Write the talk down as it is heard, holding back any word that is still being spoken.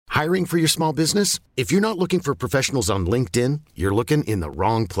Hiring for your small business? If you're not looking for professionals on LinkedIn, you're looking in the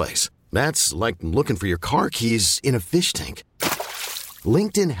wrong place. That's like looking for your car keys in a fish tank.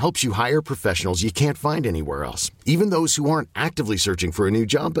 LinkedIn helps you hire professionals you can't find anywhere else, even those who aren't actively searching for a new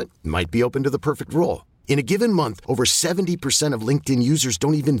job but might be open to the perfect role. In a given month, over 70% of LinkedIn users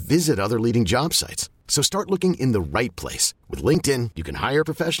don't even visit other leading job sites. So start looking in the right place. With LinkedIn, you can hire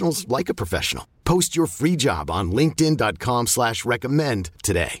professionals like a professional. Post your free job on linkedin.com/recommend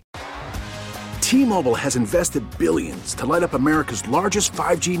today. T-Mobile has invested billions to light up America's largest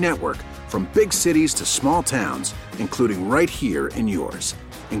 5G network, from big cities to small towns, including right here in yours.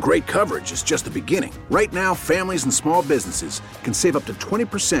 And great coverage is just the beginning. Right now, families and small businesses can save up to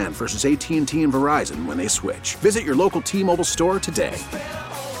 20% versus AT&T and Verizon when they switch. Visit your local T-Mobile store today.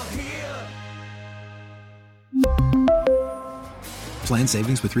 Plan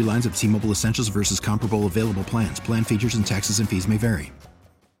savings with 3 lines of T-Mobile Essentials versus comparable available plans. Plan features and taxes and fees may vary.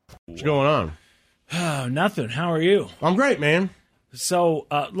 What's going on? Oh, nothing. How are you? I'm great, man. So,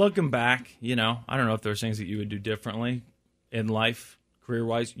 looking back, I don't know if there's things that you would do differently in life,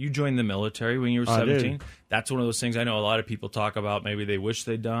 career-wise. You joined the military when you were 17. That's one of those things I know a lot of people talk about. Maybe they wish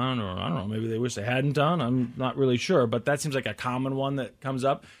they'd done, or I don't know, maybe they wish they hadn't done. I'm not really sure, but that seems like a common one that comes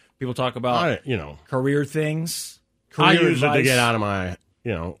up. People talk about, career things. I use it to get out of my,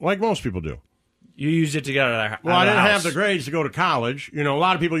 like most people do. You used it to get out of the house. Well, I didn't have the grades to go to college. A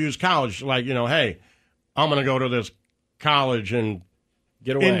lot of people use college like, hey, I'm going to go to this college in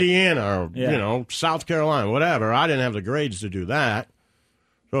Indiana or, South Carolina, whatever. I didn't have the grades to do that.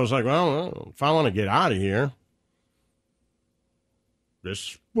 So I was like, well, if I want to get out of here,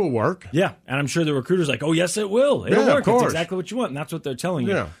 this will work. Yeah, and I'm sure the recruiter's like, oh, yes, it will. It'll work. It's exactly what you want, and that's what they're telling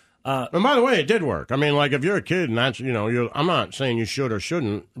you. Yeah. And by the way, it did work. I mean, like, if you're a kid and that's, I'm not saying you should or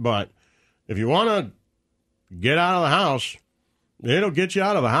shouldn't, but if you want to get out of the house, it'll get you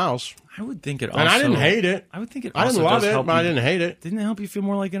out of the house. I would think it also... And I didn't hate it. I would think it also I didn't love it, but I didn't hate it. Didn't it help you feel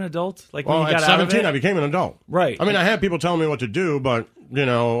more like an adult? Like well, when you got at 17, out of it? I became an adult. Right. I mean, I had people telling me what to do, but,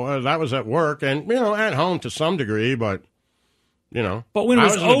 that was at work and, at home to some degree, but... But when it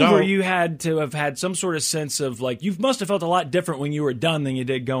was over, you had to have had some sort of sense of, like, you must have felt a lot different when you were done than you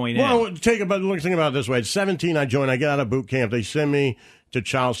did going in. Well, think about it this way. At 17, I joined. I get out of boot camp. They send me to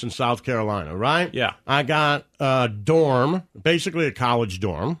Charleston, South Carolina, right? Yeah. I got a dorm, basically a college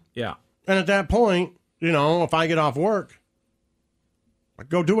dorm. Yeah. And at that point, if I get off work, I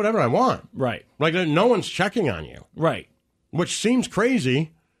go do whatever I want. Right. Like, no one's checking on you. Right. Which seems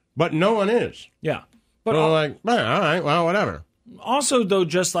crazy, but no one is. Yeah. But so all right, well, whatever. Also, though,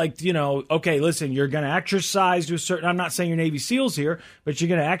 just like, okay, listen, you're going to exercise, do a certain, I'm not saying you're Navy SEALs here, but you're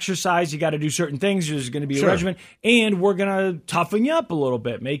going to exercise, you got to do certain things, there's going to be a regimen, and we're going to toughen you up a little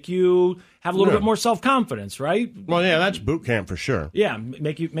bit, make you have a little bit more self-confidence, right? Well, yeah, that's boot camp for sure. Yeah,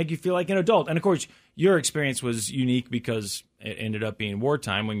 make you feel like an adult. And, of course, your experience was unique because it ended up being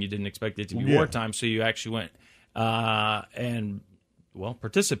wartime when you didn't expect it to be wartime, so you actually went and...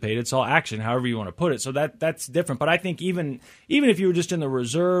 participated, saw action, however you want to put it. So that's different. But I think even if you were just in the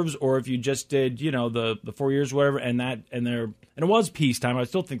reserves, or if you just did, the 4 years, whatever, and it was peacetime, I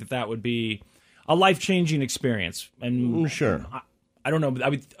still think that would be a life-changing experience. And sure, I don't know. I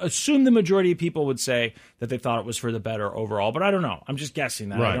would assume the majority of people would say that they thought it was for the better overall, but I don't know. I'm just guessing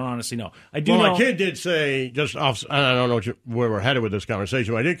that. Right. I don't honestly know. I do know. My kid did say, just off, I don't know where we're headed with this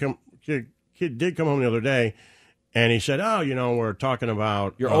conversation. Kid did come home the other day. And he said, we're talking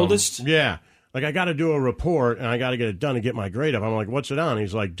about... Your oldest? Yeah. Like, I got to do a report, and I got to get it done to get my grade up. I'm like, what's it on?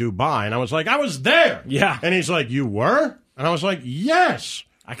 He's like, Dubai. And I was like, I was there. Yeah. And he's like, you were? And I was like, yes.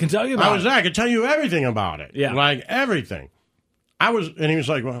 I can tell you about it. I was there. I could tell you everything about it. Yeah. Like, everything. And he was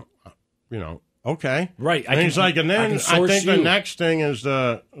like, well, okay. Right. And he's like, and then I think the next thing is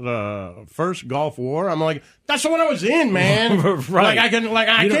the first Gulf War. I'm like, that's the one I was in, man. Right. I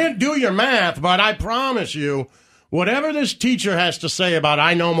can't do your math, but I promise you, whatever this teacher has to say about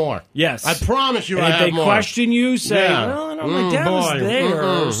I know more. Yes. I promise you and I have more. If they question you, say, well, my dad was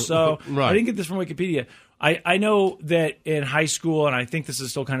there. So right. I didn't get this from Wikipedia. I know that in high school, and I think this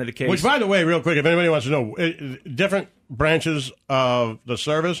is still kind of the case. Which, by the way, real quick, if anybody wants to know, different branches of the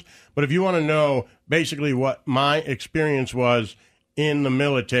service, but if you want to know basically what my experience was in the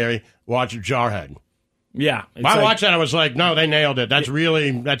military, watch Jarhead. Yeah. When I watched that, I was like, no, they nailed it. That's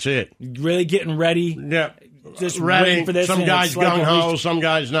it. Really getting ready. Yeah. Just ready for this. Some guys gung-ho, some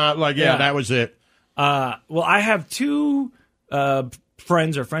guys not. Like, that was it. Well, I have two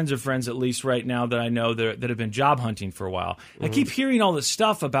friends of friends at least right now that I know that have been job hunting for a while. Mm-hmm. I keep hearing all this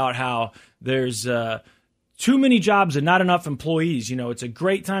stuff about how there's too many jobs and not enough employees. It's a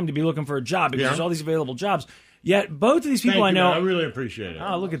great time to be looking for a job because there's all these available jobs. Yet both of these people I know, man. I really appreciate it.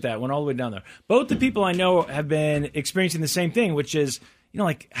 Oh, look at that, went all the way down there. Both the people I know have been experiencing the same thing, which is,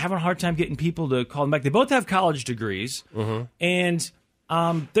 like having a hard time getting people to call them back. They both have college degrees, and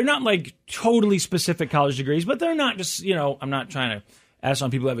they're not like totally specific college degrees, but they're not just, I'm not trying to ask on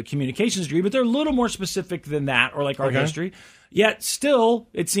people who have a communications degree, but they're a little more specific than that, or like art history. Yet still,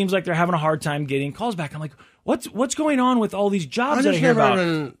 it seems like they're having a hard time getting calls back. I'm like, what's going on with all these jobs that I hear about? I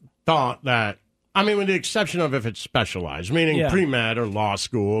never thought that. I mean, with the exception of if it's specialized, meaning pre-med or law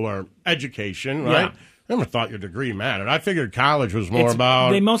school or education, right? Yeah. I never thought your degree mattered. I figured college was more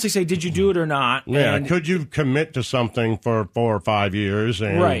about... They mostly say, did you do it or not? Yeah, could you commit to something for 4 or 5 years?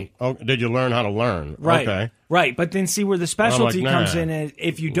 And, right. Oh, did you learn how to learn? Right. Okay. Right, but then see where the specialty comes in. And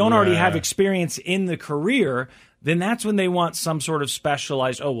if you don't already have experience in the career, then that's when they want some sort of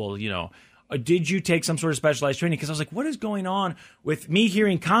specialized, did you take some sort of specialized training? Because I was like, what is going on with me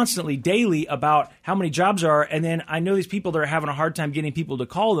hearing constantly, daily, about how many jobs are, and then I know these people that are having a hard time getting people to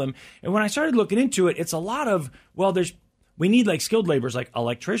call them. And when I started looking into it, it's a lot of, we need like skilled laborers like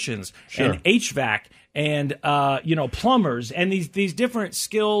electricians and HVAC and, plumbers and these different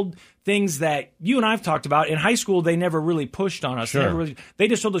skilled things that you and I've talked about. In high school, they never really pushed on us. Sure. They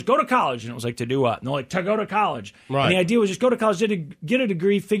just told us, go to college. And it was like, to do what? And they're like, to go to college. Right. And the idea was just go to college, get a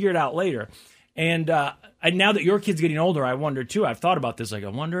degree, figure it out later. And now that your kid's getting older, I wonder, too. I've thought about this. Like, I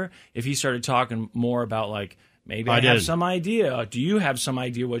wonder if he started talking more about, like, maybe I have some idea. Do you have some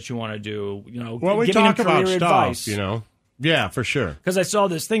idea what you want to do? Well, we talk about advice. Stuff, Yeah, for sure. Because I saw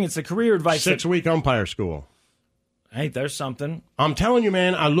this thing. It's the career advice. 6-week umpire school. Hey, there's something. I'm telling you,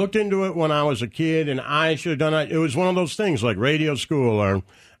 man, I looked into it when I was a kid, and I should have done it. It was one of those things like radio school or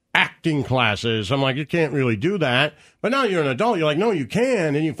acting classes. I'm like, you can't really do that. But now you're an adult. You're like, no, you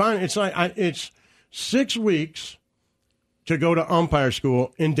can. And you find it's like it's 6 weeks to go to umpire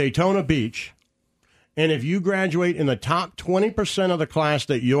school in Daytona Beach. And if you graduate in the top 20% of the class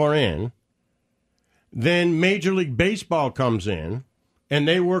that you're in, then Major League Baseball comes in, and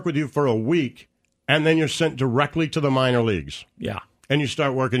they work with you for a week. And then you're sent directly to the minor leagues. Yeah. And you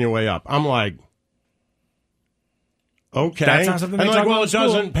start working your way up. I'm like, okay. That's not something and they like, talk well, about it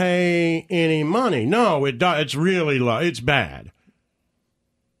doesn't pay any money. No, it does. It's really low. It's bad.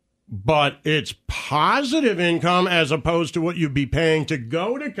 But it's positive income as opposed to what you'd be paying to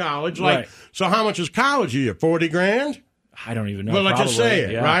go to college. Like, so how much is college a year? $40,000? I don't even know. Well, let's just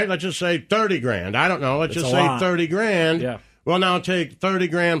say it, right? Let's just say $30,000. I don't know. Let's just say $30,000. Yeah. Well, now take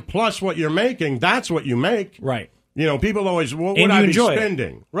 $30,000 plus what you're making. That's what you make. Right. People always, what would I be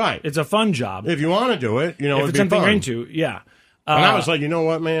spending? Right. It's a fun job. If you want to do it, if it'd it's be something fun. you're into, yeah. And I was like, you know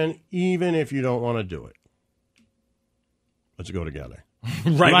what, man? Even if you don't want to do it, let's go together.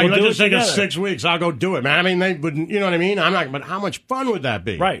 Right. Like, we'll let's just take together. 6 weeks. I'll go do it, man. I mean, they wouldn't, you know what I mean? I'm not, but how much fun would that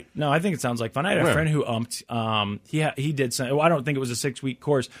be? Right. No, I think it sounds like fun. I had a friend who umped. He did some. Well, I don't think it was a 6-week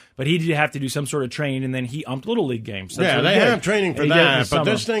course, but he did have to do some sort of training, and then he umped Little League games. So yeah, really they good. have training for that. But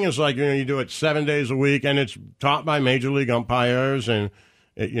this thing is like, you do it 7 days a week, and it's taught by Major League umpires and,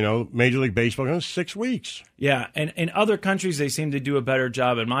 Major League Baseball. It's 6 weeks. Yeah, and in other countries, they seem to do a better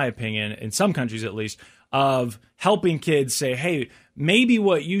job, in my opinion, in some countries at least, of helping kids say, hey, maybe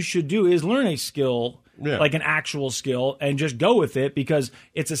what you should do is learn a skill, like an actual skill, and just go with it because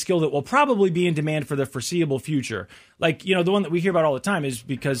it's a skill that will probably be in demand for the foreseeable future. Like, the one that we hear about all the time is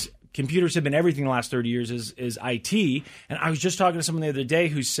because computers have been everything the last 30 years is IT. And I was just talking to someone the other day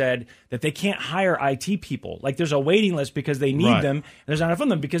who said that they can't hire IT people. Like there's a waiting list because they need them. And there's not enough of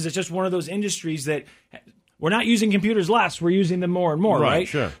them because it's just one of those industries that we're not using computers less. We're using them more and more, right?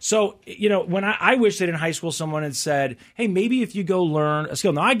 Sure. So, when I wish that in high school someone had said, hey, maybe if you go learn a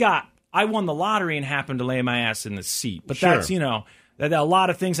skill. Now, I won the lottery and happened to lay my ass in the seat. But that's, that a lot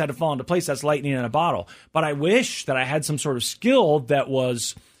of things had to fall into place. That's lightning in a bottle. But I wish that I had some sort of skill that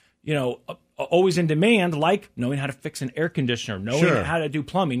was, always in demand, like knowing how to fix an air conditioner, knowing how to do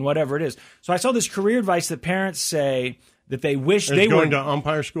plumbing, whatever it is. So I saw this career advice that parents say that they wish they were going to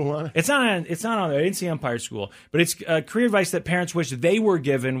umpire school on it. It's not on there. I didn't see umpire school, but it's career advice that parents wish they were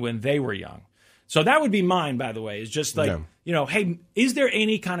given when they were young. So that would be mine, by the way. Is just like hey, is there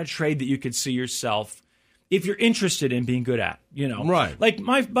any kind of trade that you could see yourself if you're interested in being good at? Right. Like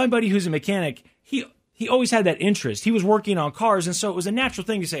my buddy who's a mechanic, he always had that interest. He was working on cars, and so it was a natural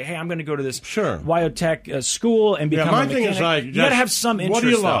thing to say, hey, I'm going to go to this Wyotech school and become a mechanic. Thing is like, you got to have some interest. What do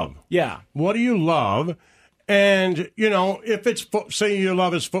you love? Yeah. What do you love? And, if it's, say your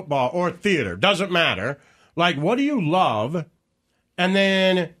love is football or theater, doesn't matter. Like, what do you love? And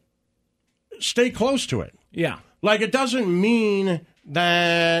then stay close to it. Yeah. Like, it doesn't mean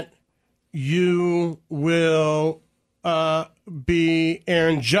that you will be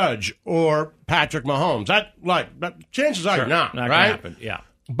Aaron Judge or Patrick Mahomes. Chances are not gonna right? happen. Yeah.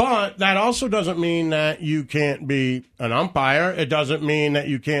 But that also doesn't mean that you can't be an umpire. It doesn't mean that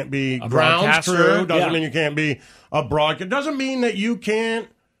you can't be a grounds crew. It doesn't yeah. mean you can't be a broadcaster. It doesn't mean that you can't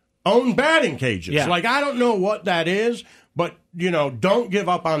own batting cages. Yeah. Like, I don't know what that is, but, don't give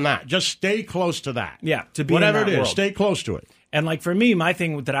up on that. Just stay close to that. Yeah, to be whatever in that it is, world. stay close to it. And like for me, my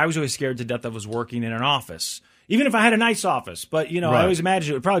thing that I was always scared to death of was working in an office. Even if I had a nice office, but Right. I always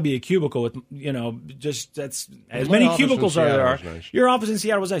imagined it would probably be a cubicle with just that's as many cubicles as there are. Nice. Your office in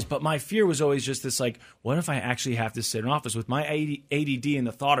Seattle was nice, but my fear was always just this: like, what if I actually have to sit in an office with my ADD and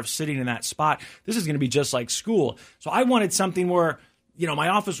the thought of sitting in that spot? This is going to be just like school. So I wanted something where my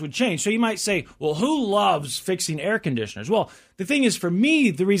office would change. So you might say, well, who loves fixing air conditioners? Well, the thing is, for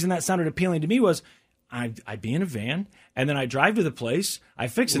me, the reason that sounded appealing to me was I'd be in a van, and then I drive to the place, I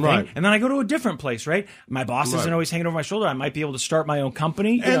fix a thing, and then I go to a different place, right? My boss isn't always hanging over my shoulder. I might be able to start my own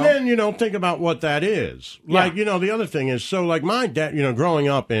company. Then, think about what that is. Like, the other thing is, so like my dad, growing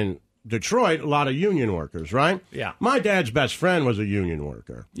up in Detroit, a lot of union workers, right? Yeah. My dad's best friend was a union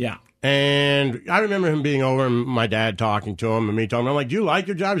worker. Yeah. And I remember him being over and my dad talking to him and me talking. I'm like, do you like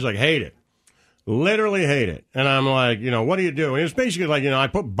your job? He's like, hate it. Literally hate it. And I'm like, what do you do? And it's basically like, I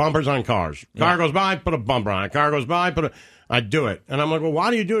put bumpers on cars. Car goes by, put a bumper on it. Car goes by, I do it. And I'm like, well, why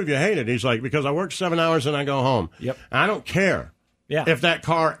do you do it if you hate it? He's like, because I work 7 hours and I go home. Yep. And I don't care. Yeah. If that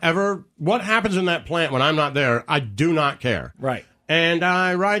car what happens in that plant when I'm not there, I do not care. Right. And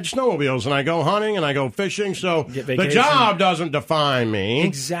I ride snowmobiles, and I go hunting, and I go fishing, so the job doesn't define me.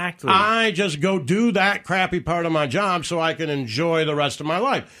 Exactly. I just go do that crappy part of my job so I can enjoy the rest of my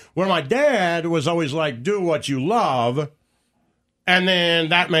life. Where my dad was always like, do what you love, and then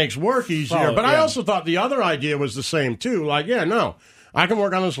that makes work easier. I also thought the other idea was the same, too. Like, I can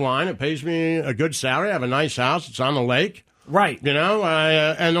work on this line. It pays me a good salary. I have a nice house. It's on the lake. Right.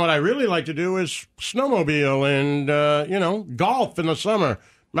 And what I really like to do is snowmobile and, golf in the summer.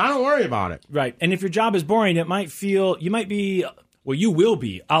 I don't worry about it. Right. And if your job is boring, you will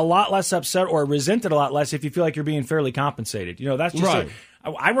be a lot less upset or resented a lot less if you feel like you're being fairly compensated. That's just right.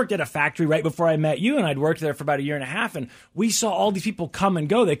 I worked at a factory right before I met you, and I'd worked there for about a year and a half, and we saw all these people come and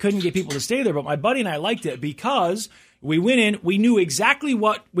go. They couldn't get people to stay there, but my buddy and I liked it because we went in, we knew exactly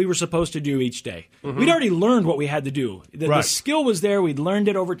what we were supposed to do each day. Mm-hmm. We'd already learned what we had to do. The skill was there. We'd learned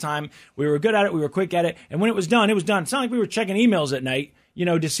it over time. We were good at it. We were quick at it. And when it was done, it was done. It's not like we were checking emails at night,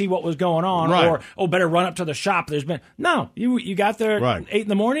 to see what was going on, or better run up to the shop. You got there at 8 in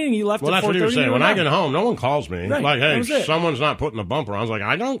the morning and you left at 4:30. Well, that's what he was saying. When I get home, no one calls me. Right. Like, hey, someone's not putting the bumper on. I was like,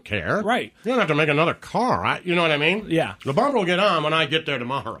 I don't care. Right. You don't have to make another car. You know what I mean? Yeah. The bumper will get on when I get there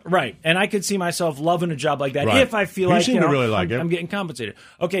tomorrow. Right. And I could see myself loving a job like that if I feel like really like I'm getting compensated.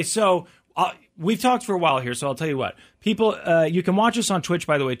 Okay, so we've talked for a while here, so I'll tell you what. People, you can watch us on Twitch,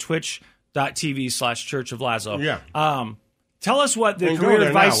 by the way, twitch.tv/Church of Laszlo. Yeah. Tell us what the career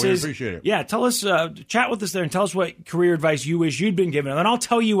advice is. We appreciate it. Yeah, tell us, chat with us there and tell us what career advice you wish you'd been given. And then I'll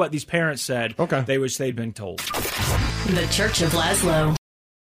tell you what these parents said they wish they'd been told. The Church of Laszlo.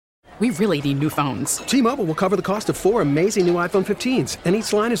 We really need new phones. T-Mobile will cover the cost of 4 amazing new iPhone 15s, and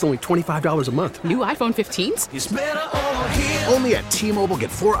each line is only $25 a month. New iPhone 15s? It's better over here. Only at T-Mobile, get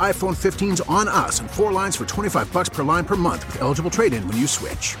 4 iPhone 15s on us and 4 lines for $25 per line per month with eligible trade-in when you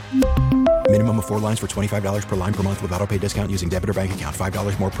switch. Minimum of 4 lines for $25 per line per month with autopay discount using debit or bank account.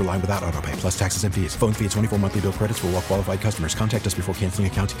 $5 more per line without autopay, plus taxes and fees. Phone fee at 24 monthly bill credits for well-qualified customers. Contact us before canceling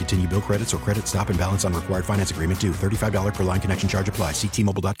account to continue bill credits or credit stop and balance on required finance agreement due. $35 per line connection charge applies. See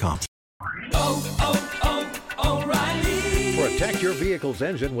T-Mobile.com. O'Reilly. Protect your vehicle's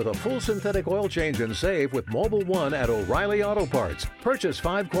engine with a full synthetic oil change and save with Mobil 1 at O'Reilly Auto Parts. Purchase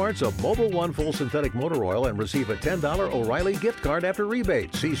 5 quarts of Mobil 1 full synthetic motor oil and receive a $10 O'Reilly gift card after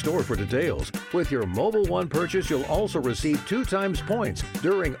rebate. See store for details. With your Mobil 1 purchase, you'll also receive 2 times points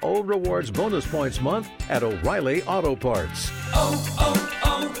during O Rewards Bonus Points Month at O'Reilly Auto Parts.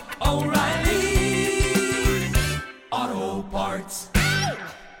 O'Reilly Auto Parts.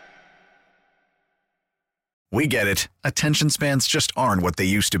 We get it. Attention spans just aren't what they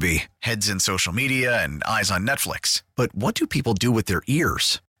used to be. Heads in social media and eyes on Netflix. But what do people do with their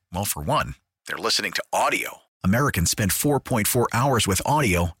ears? Well, for one, they're listening to audio. Americans spend 4.4 hours with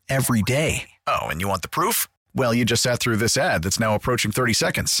audio every day. Oh, and you want the proof? Well, you just sat through this ad that's now approaching 30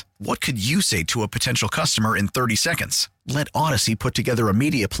 seconds. What could you say to a potential customer in 30 seconds? Let Odyssey put together a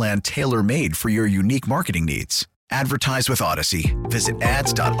media plan tailor-made for your unique marketing needs. Advertise with Odyssey. Visit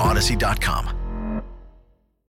ads.odyssey.com.